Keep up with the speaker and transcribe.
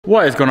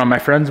What is going on, my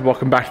friends?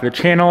 Welcome back to the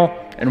channel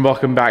and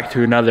welcome back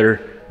to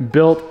another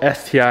built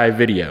STI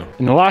video.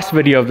 In the last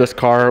video of this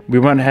car, we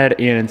went ahead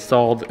and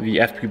installed the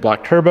FP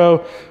Black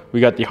Turbo. We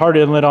got the hard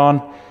inlet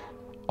on.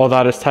 All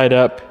that is tied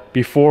up.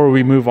 Before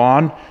we move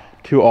on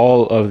to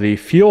all of the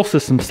fuel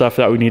system stuff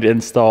that we need to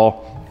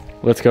install,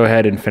 let's go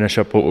ahead and finish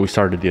up what we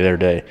started the other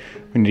day.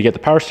 We need to get the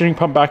power steering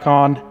pump back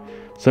on,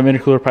 some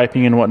intercooler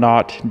piping and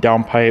whatnot,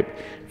 down pipe,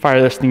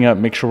 fire this thing up,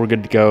 make sure we're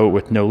good to go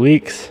with no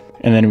leaks,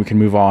 and then we can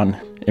move on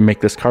and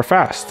make this car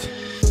fast.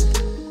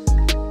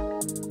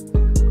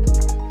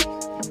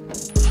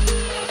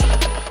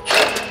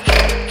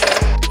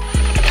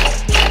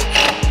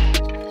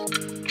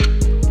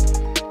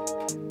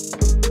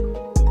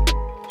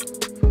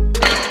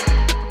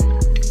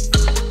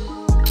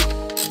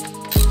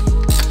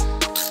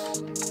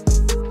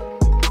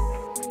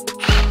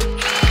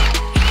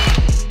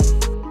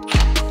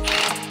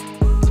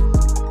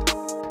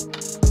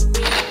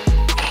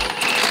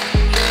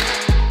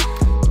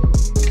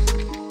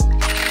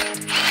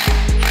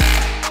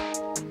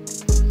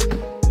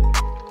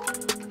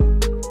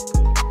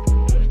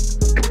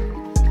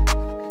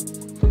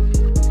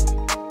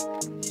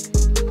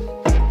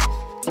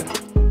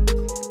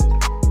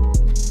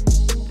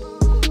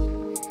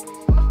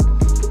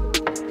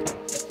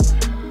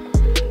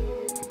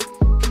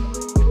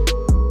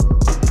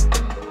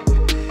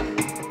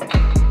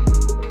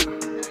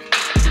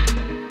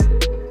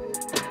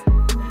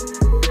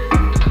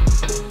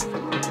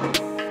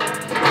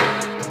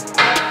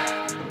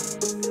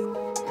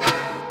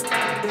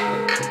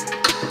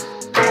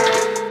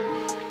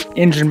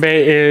 Engine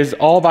bay is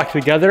all back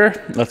together.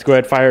 Let's go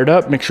ahead and fire it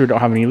up. Make sure we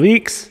don't have any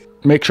leaks.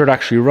 Make sure it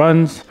actually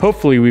runs.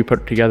 Hopefully we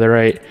put it together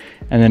right,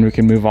 and then we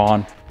can move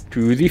on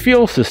to the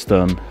fuel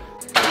system.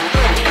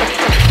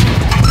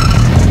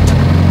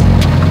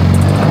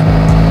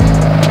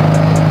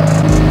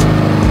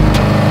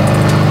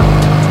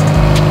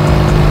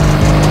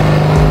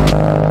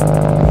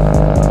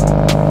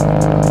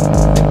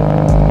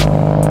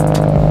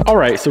 All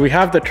right, so we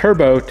have the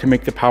turbo to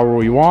make the power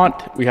we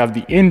want. We have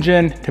the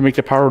engine to make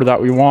the power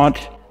that we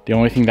want. The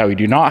only thing that we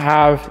do not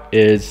have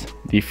is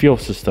the fuel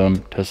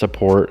system to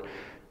support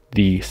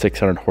the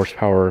 600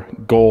 horsepower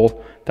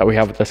goal that we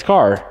have with this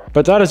car.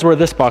 But that is where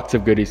this box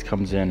of goodies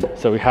comes in.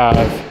 So we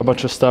have a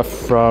bunch of stuff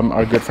from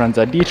our good friends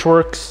at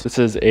Works. This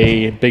is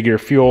a bigger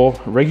fuel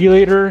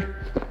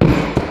regulator,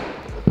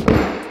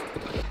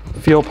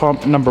 fuel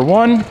pump number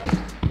 1,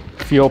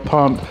 fuel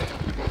pump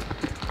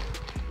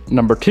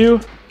number 2,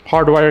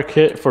 hardwire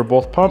kit for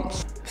both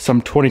pumps,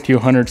 some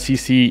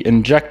 2200cc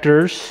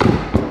injectors.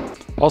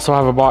 Also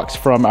have a box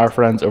from our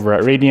friends over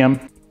at Radium,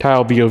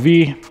 tile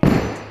BOV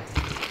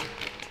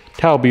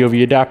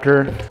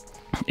adapter,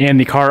 and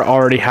the car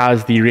already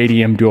has the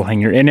Radium dual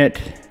hanger in it.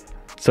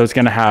 So it's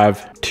gonna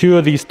have 2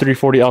 of these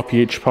 340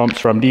 LPH pumps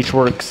from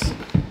Works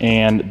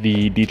and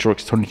the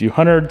Works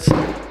 2200's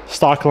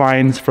stock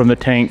lines from the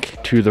tank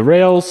to the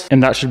rails,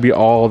 and that should be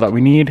all that we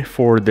need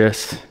for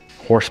this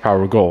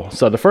horsepower goal.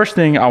 So the first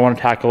thing I want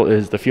to tackle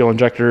is the fuel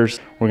injectors.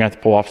 We're gonna have to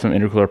pull off some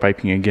intercooler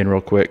piping again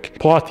real quick.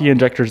 Pull out the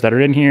injectors that are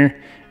in here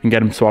and get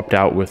them swapped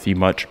out with the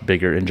much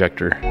bigger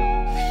injector.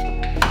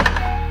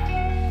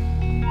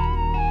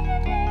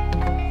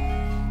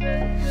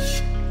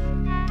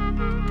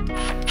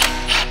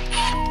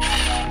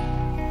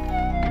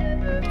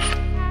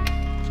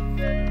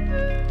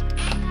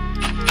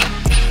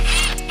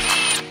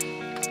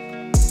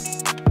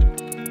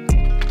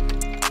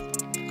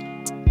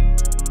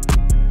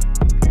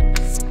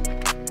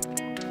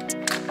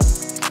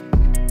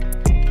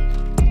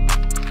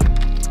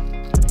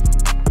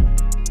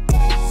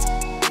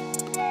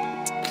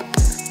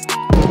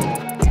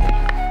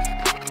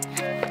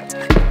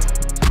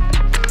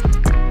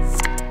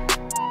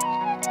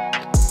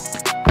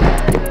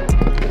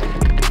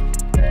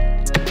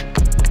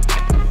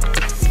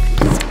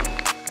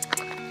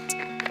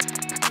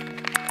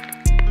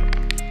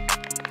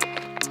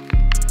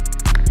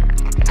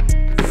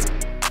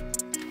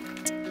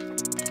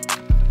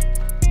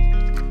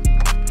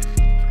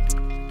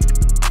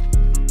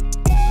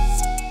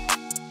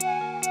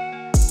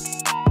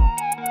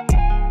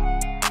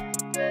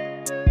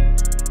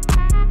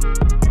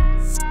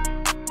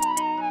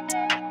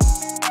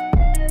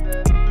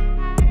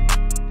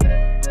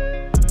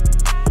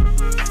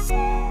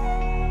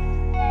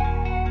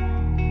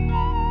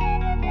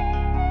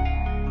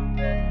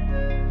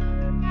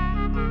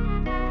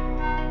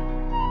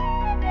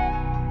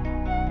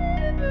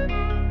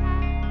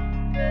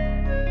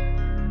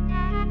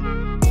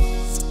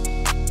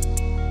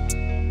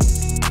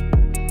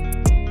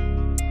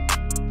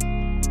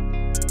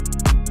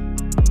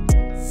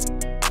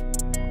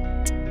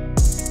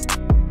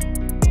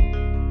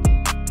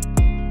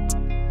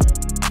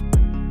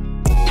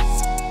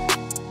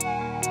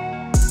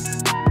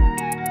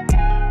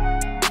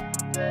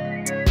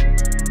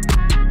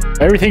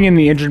 Everything in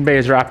the engine bay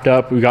is wrapped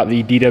up. We got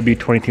the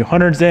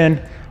DW2200's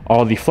in.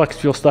 All the flex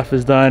fuel stuff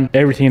is done.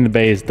 Everything in the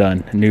bay is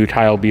done. New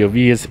tile BOV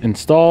is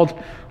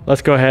installed.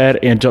 Let's go ahead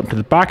and jump to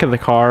the back of the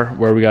car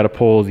where we got to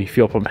pull the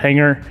fuel pump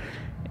hanger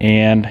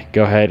and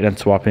go ahead and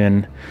swap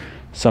in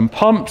some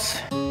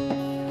pumps.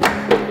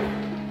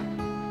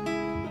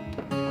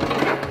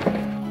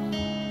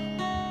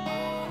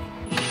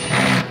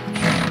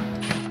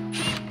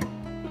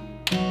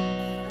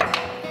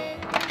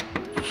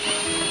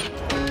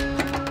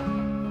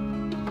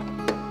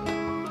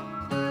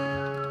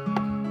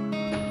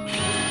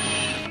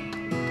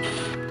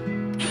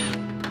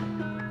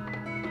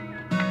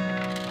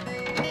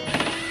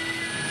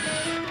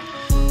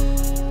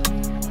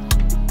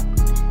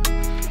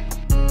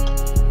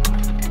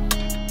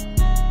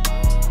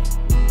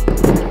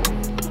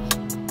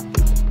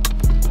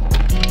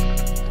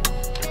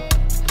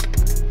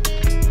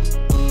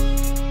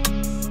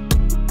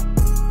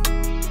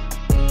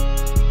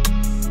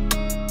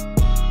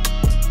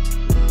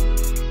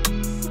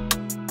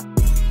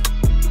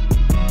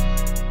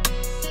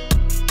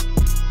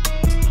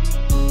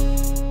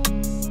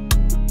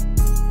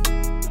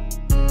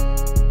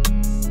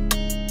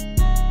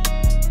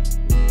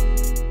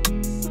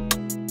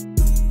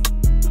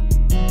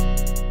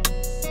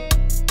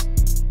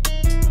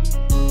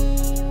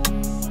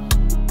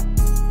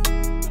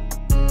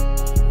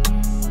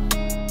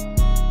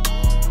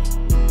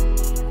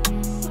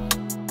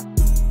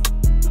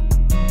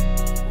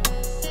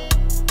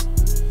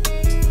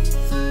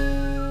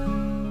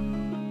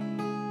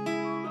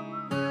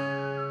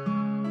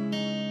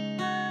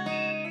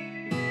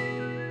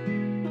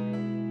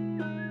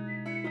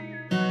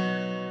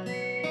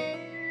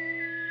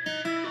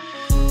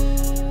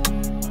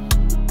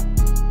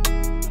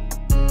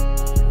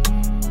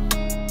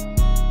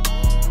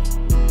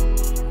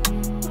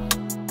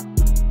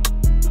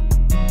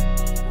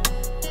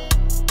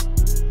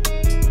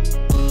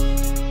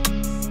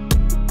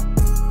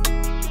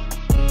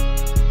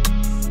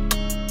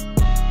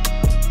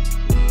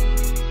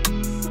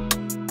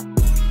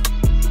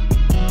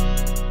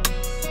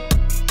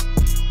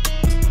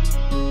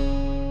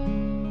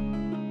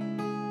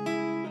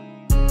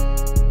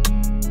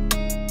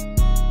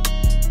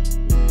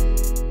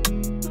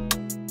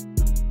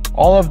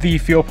 All of the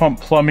fuel pump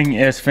plumbing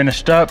is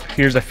finished up.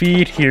 Here's a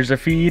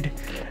feed,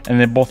 and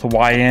then both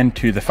Y in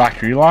to the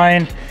factory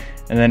line.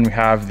 And then we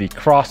have the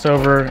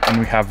crossover and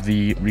we have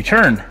the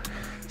return.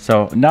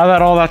 So now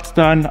that all that's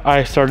done,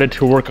 I started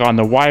to work on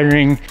the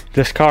wiring.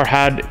 This car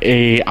had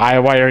a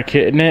iWire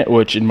kit in it,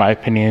 which in my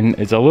opinion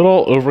is a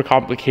little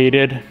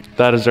overcomplicated.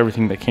 That is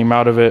everything that came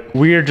out of it.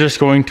 We are just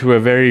going to a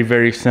very,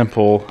 very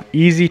simple,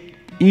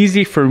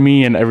 easy for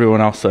me and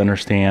everyone else to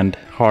understand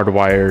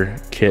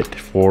hardwire kit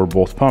for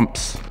both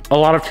pumps. A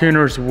lot of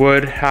tuners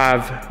would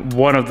have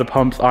one of the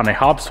pumps on a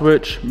hop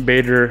switch.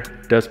 Bader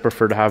does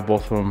prefer to have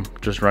both of them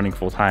just running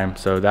full time.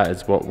 So that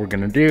is what we're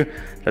gonna do.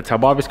 That's how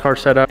Bobby's car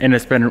set up, and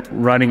it's been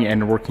running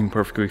and working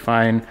perfectly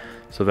fine.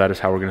 So that is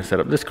how we're gonna set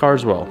up this car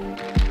as well.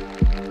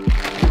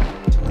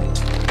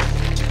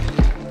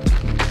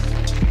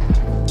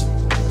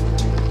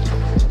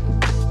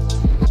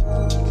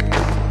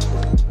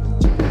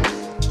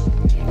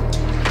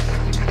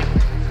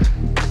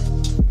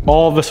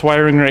 All of this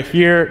wiring right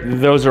here,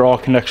 those are all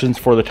connections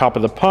for the top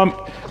of the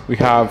pump. We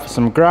have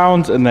some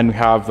grounds, and then we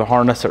have the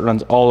harness that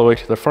runs all the way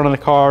to the front of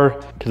the car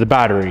to the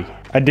battery.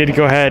 I did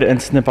go ahead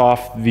and snip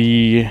off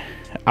the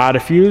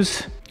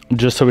fuse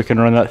just so we can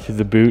run that through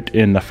the boot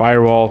in the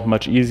firewall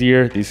much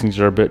easier. These things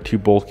are a bit too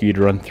bulky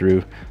to run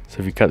through. So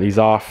if you cut these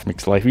off, it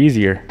makes life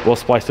easier. We'll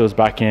splice those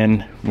back in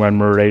when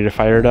we're ready to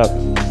fire it up.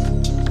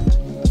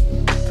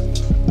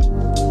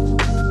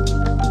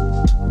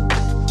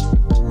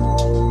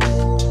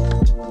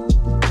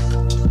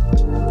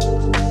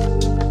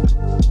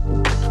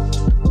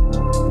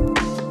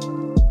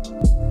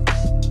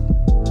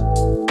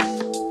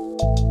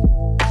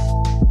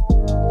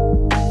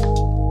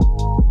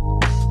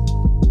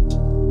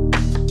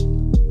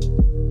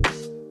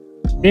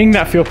 Being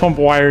that fuel pump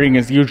wiring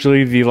is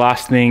usually the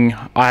last thing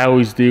I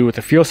always do with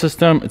the fuel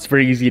system, it's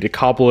very easy to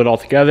cobble it all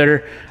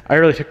together. I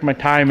really took my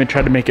time and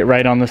tried to make it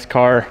right on this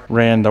car.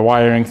 Ran the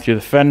wiring through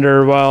the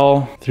fender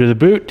well, through the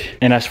boot.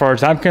 And as far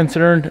as I'm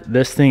concerned,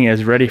 this thing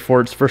is ready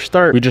for its first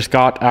start. We just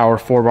got our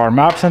 4-bar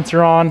map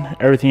sensor on.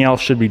 Everything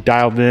else should be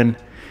dialed in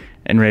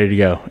and ready to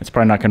go. It's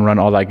probably not gonna run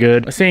all that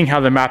good. Seeing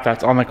how the map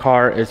that's on the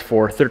car is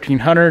for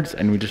 1300s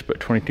and we just put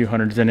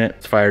 2200s in it.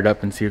 Let's fire it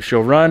up and see if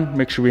she'll run.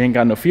 Make sure we ain't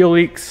got no fuel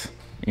leaks.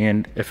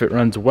 And if it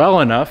runs well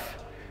enough,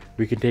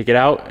 we can take it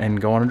out and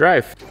go on a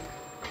drive.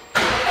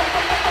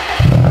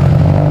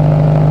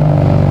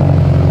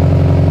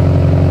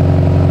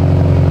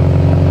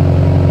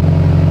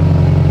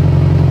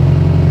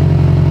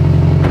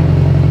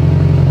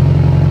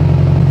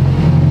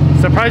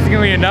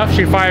 Surprisingly enough,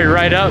 she fired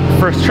right up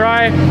first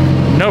try.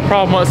 No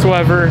problem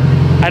whatsoever.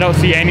 I don't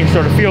see any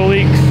sort of fuel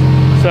leaks.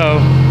 So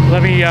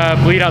let me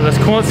bleed out this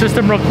coolant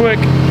system real quick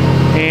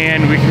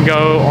and we can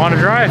go on a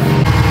drive.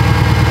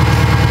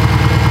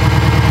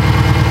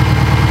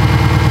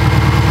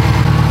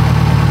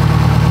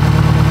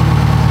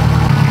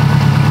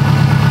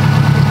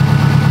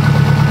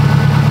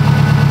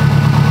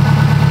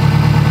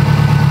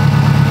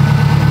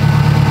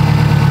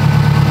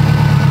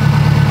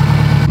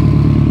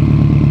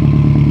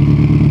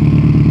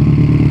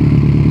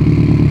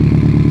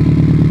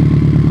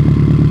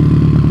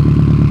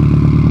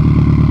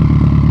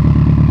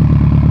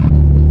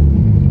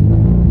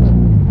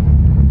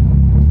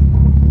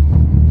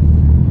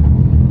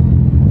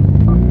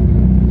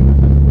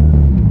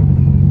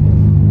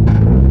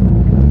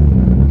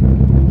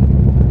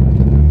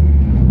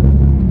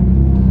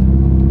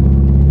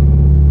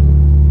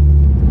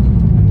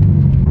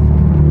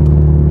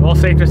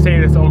 safe to say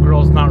this old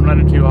girl's not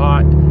running too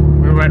hot.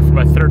 We went from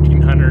a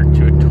 1300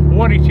 to a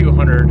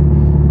 2200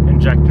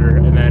 injector,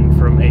 and then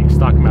from a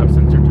stock map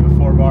sensor to a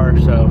 4-bar.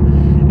 So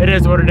it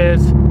is what it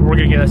is. We're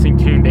gonna get this thing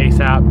tuned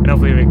ASAP and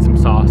hopefully make some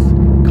sauce.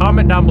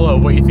 Comment down below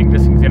what you think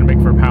this thing's gonna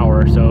make for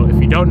power. So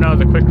if you don't know,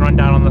 the quick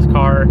rundown on this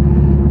car.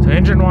 So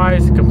engine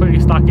wise,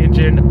 completely stock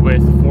engine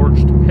with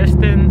forged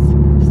pistons,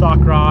 stock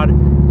rod,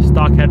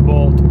 stock head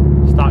bolt,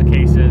 stock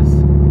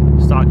cases,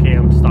 stock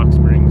cam, stock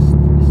springs,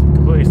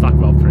 completely stock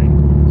valve train.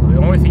 So the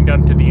only thing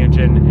done to the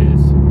engine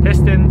is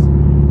pistons,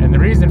 and the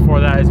reason for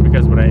that is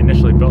because when I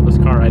initially built this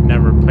car, I'd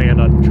never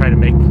planned on trying to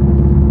make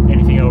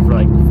anything over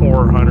like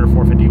 400,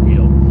 450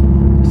 wheel.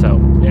 So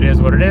it is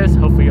what it is.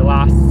 Hopefully it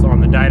lasts on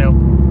the dyno.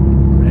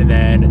 And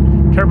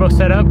then turbo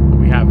setup,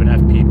 we have an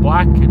FP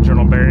black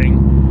journal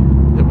bearing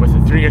with a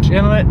 3-inch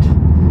inlet,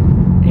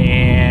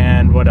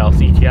 and what else?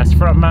 ETS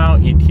front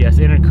mount, ETS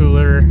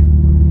intercooler,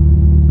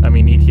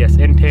 ETS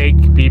intake,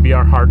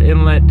 BBR hard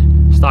inlet,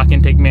 stock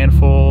intake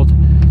manifold,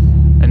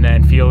 and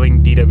then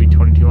fueling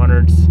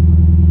DW2200's,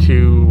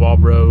 2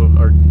 Walbro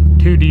or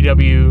 2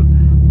 DW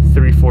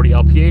 340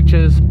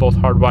 LPHs, both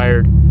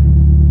hardwired,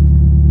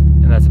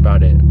 and that's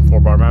about it.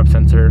 4-bar map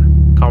sensor.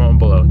 Comment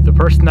below. The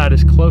person that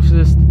is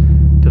closest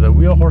to the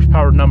wheel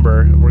horsepower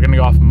number, we're gonna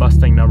go off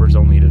Mustang numbers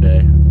only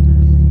today.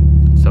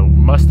 So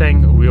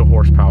Mustang wheel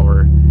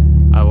horsepower,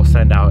 I will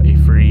send out a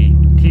free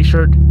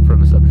t-shirt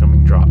from this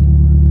upcoming drop.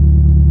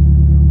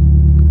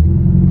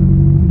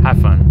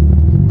 Have fun.